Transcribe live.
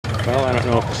Well, I don't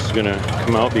know if this is going to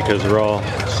come out because they're all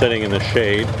sitting in the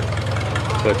shade,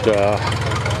 but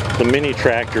the mini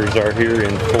tractors are here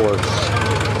in force.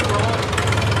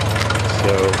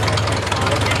 So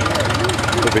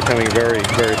they're becoming very,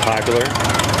 very popular.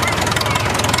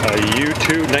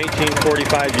 U2,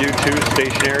 1945 U2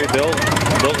 stationary built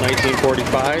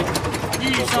 1945.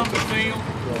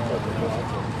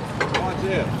 Watch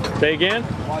this. Say again?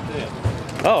 Watch this.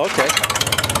 Oh, okay.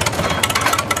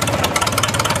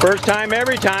 First time,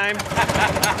 every time.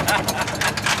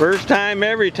 First time,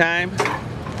 every time.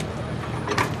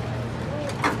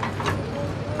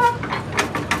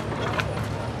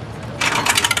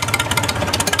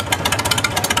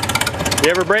 You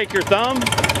ever break your thumb?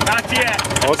 Not yet.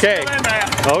 Okay.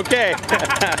 Okay.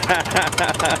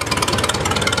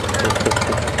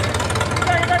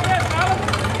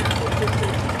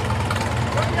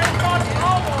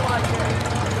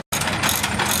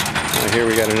 Here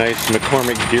we got a nice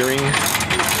McCormick Deering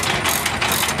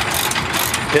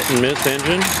hit and miss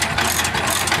engine,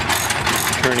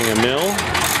 turning a mill.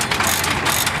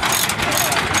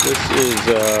 This is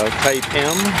Type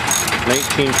M,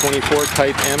 1924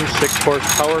 Type M 6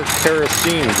 horsepower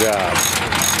kerosene job.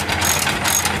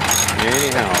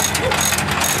 Anyhow,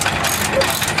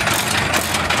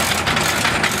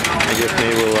 I guess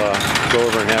maybe we'll go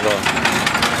over and have a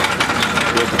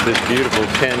look at this beautiful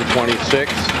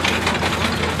 1026.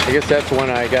 I guess that's one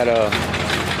I got a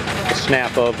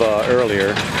snap of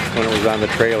earlier when it was on the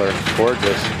trailer.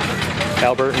 Gorgeous.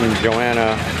 Albert and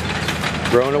Joanna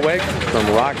Groneweg from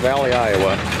Rock Valley,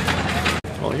 Iowa.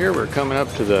 Well, here we're coming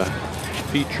up to the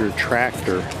featured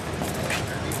tractor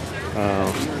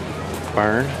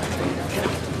barn.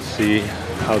 Let's see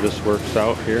how this works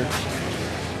out here.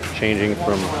 Changing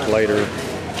from lighter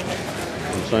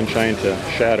from sunshine to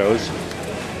shadows.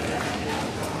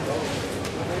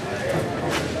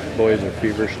 Boys are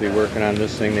feverishly working on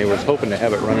this thing. They was hoping to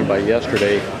have it running by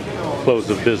yesterday close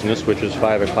of business, which is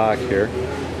 5 o'clock here,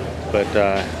 but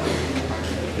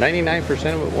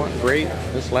 99% of it went great.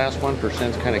 This last 1%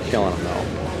 is kind of killing them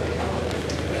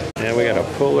though. Yeah, we got a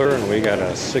puller and we got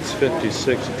a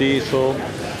 656 diesel.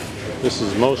 This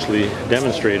is mostly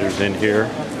demonstrators in here.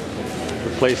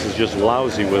 The place is just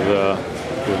lousy with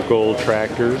gold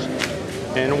tractors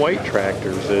and white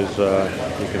tractors, as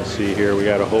you can see here. We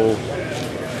got a whole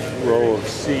row of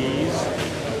C's.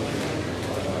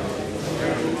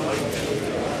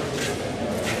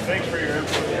 Thanks for your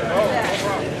input.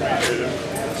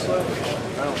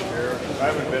 I don't care. I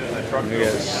haven't been in the truck. We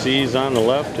got C's on the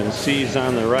left and C's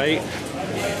on the right.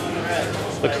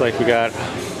 Looks like we got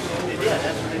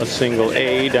a single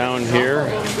A down here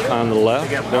on the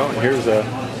left. Oh, here's a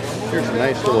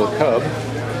nice little cub.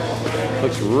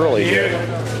 Looks really good.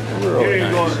 Really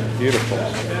nice. Beautiful.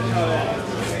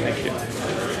 Thank you.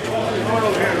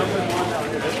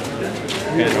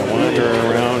 Kind of wandering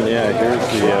around. Yeah, here's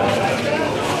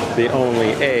the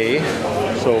only A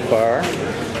so far.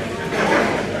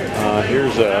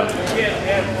 Here's a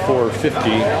 450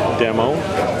 demo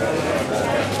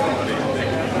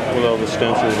with all the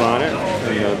stencils on it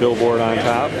and the billboard on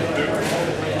top.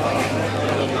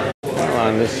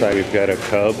 On this side we've got a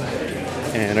Cub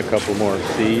and a couple more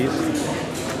C's.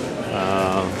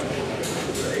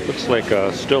 Looks like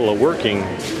still a working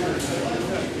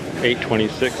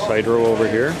 826 Hydro over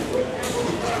here.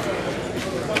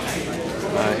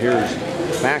 Here's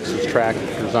Max's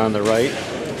tractors on the right.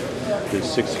 His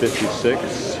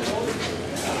 656.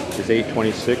 His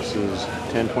 826 is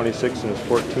 1026 and his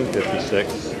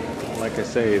 1456. Like I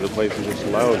say, the place is just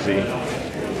lousy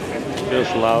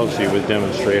with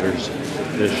demonstrators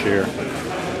this year.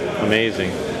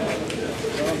 Amazing.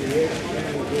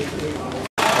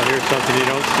 Here's something you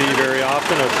don't see very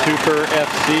often, a Super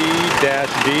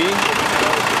FC-D.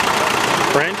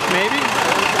 French, maybe?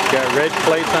 Got reg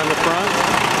plates on the front.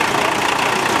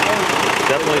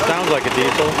 Definitely sounds like a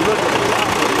diesel.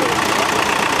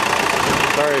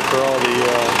 Sorry for all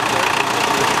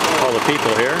the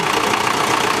people here.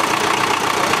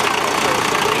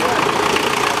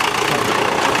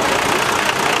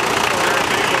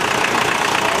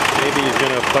 Maybe he's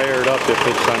going to fire it up if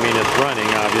it's, it's running,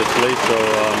 obviously, so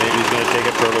maybe he's going to take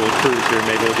it for a little cruise here.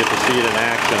 Maybe we'll get to see it in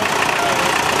action.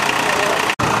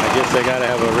 I guess they got to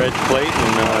have a red plate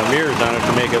and mirrors on it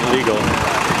to make it legal.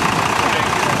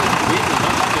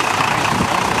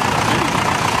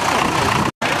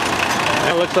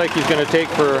 It looks like he's going to take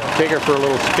her for a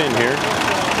little spin here.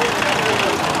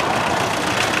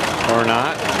 Or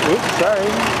not. Oops, sorry.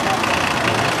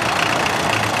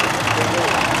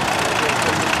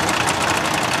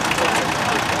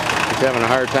 Having a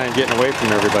hard time getting away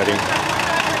from everybody.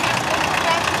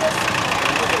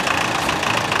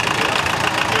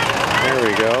 There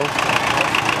we go.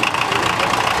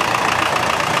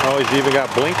 Oh, he's even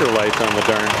got blinker lights on the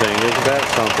darn thing. Isn't that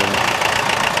something?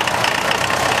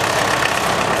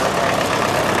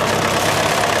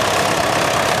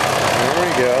 There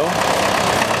we go.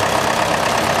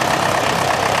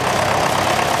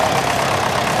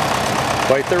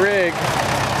 Quite the rig.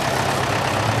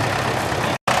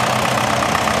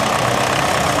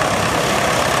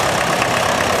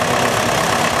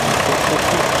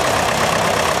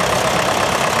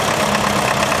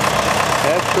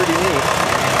 That's pretty neat.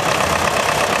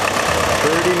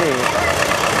 Pretty neat.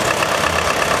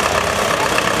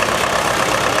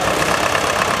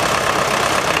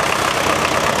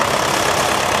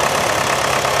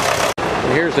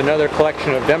 And here's another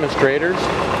collection of demonstrators.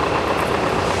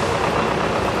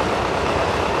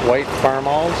 White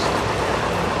farmalls.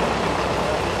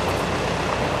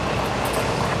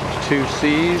 2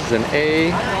 C's, an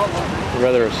A,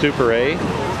 rather a Super A,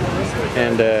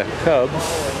 and a Cub.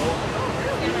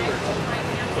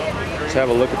 Let's have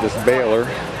a look at this baler.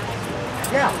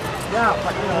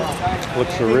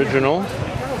 Looks original.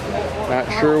 Not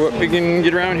sure what we can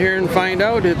get around here and find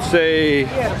out. It's a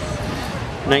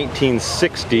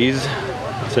 1960s.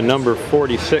 It's a number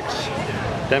 46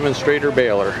 demonstrator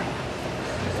baler.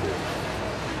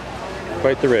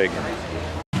 Quite the rig.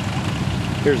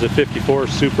 Here's a 54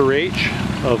 Super H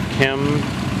of Chem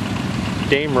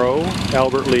Dame Row,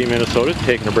 Albert Lee, Minnesota,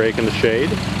 taking a break in the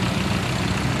shade.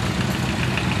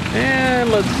 And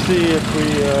let's see if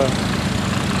we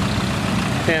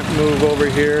can't move over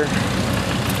here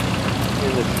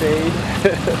in the shade.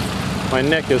 My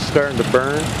neck is starting to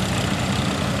burn.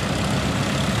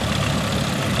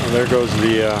 And there goes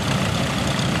the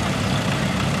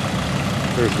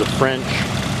there's the French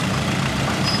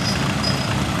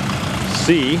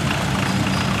C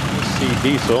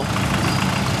diesel.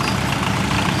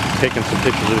 Taking some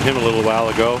pictures of him a little while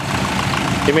ago.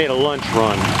 He made a lunch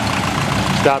run.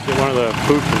 Stopped at one of the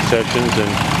food concessions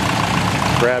and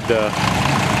grabbed a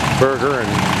burger and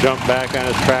jumped back on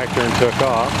his tractor and took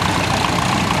off.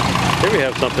 Here we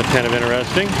have something kind of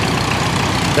interesting.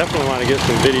 Definitely want to get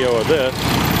some video of this.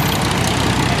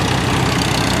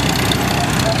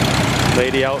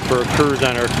 Lady out for a cruise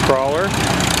on her crawler.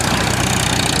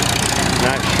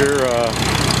 Not sure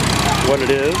what it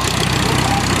is.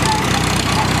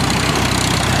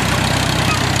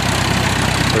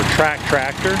 Her track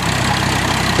tractor.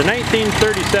 It's a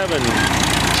 1937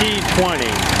 T20.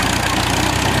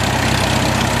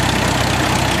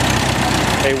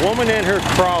 A woman and her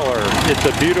crawler. It's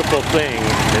a beautiful thing,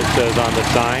 it says on the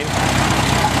sign.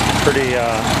 Pretty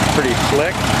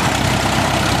slick.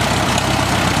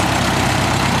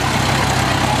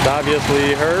 It's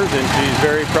obviously hers and she's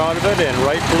very proud of it, and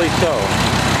rightfully so.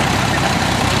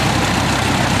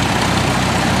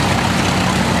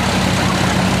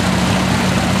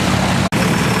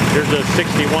 Here's a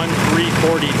 61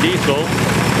 340 diesel,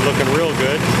 looking real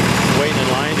good. Waiting in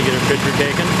line to get her picture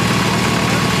taken.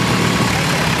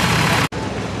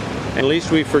 At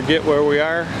least we forget where we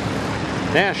are.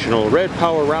 National Red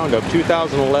Power Roundup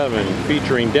 2011,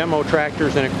 featuring demo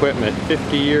tractors and equipment.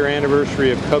 50-year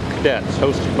anniversary of Cub Cadets,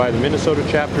 hosted by the Minnesota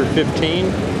Chapter 15,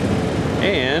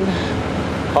 and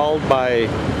hauled by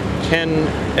Ken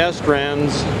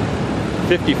Estrand's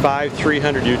 55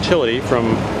 300 utility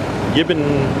from Gibbon,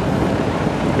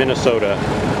 Minnesota.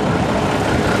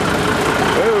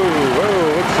 Whoa,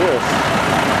 what's this?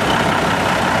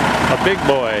 A big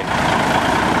boy.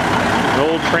 An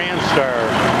old Transtar.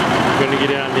 Going to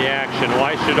get in on the action.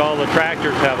 Why should all the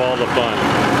tractors have all the fun?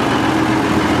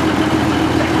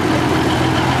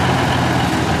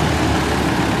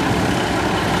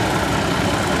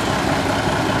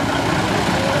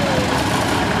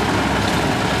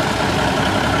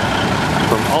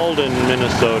 From Alden,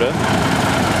 Minnesota.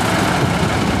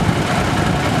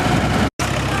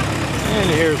 And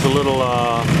here's a little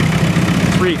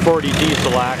 340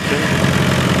 diesel action.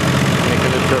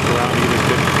 Making the trip around to get his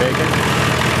picture taken.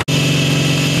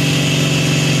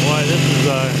 Boy, this is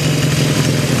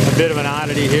a bit of an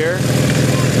oddity here.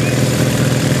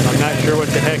 I'm not sure what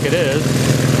the heck it is.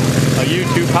 A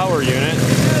U2 power unit.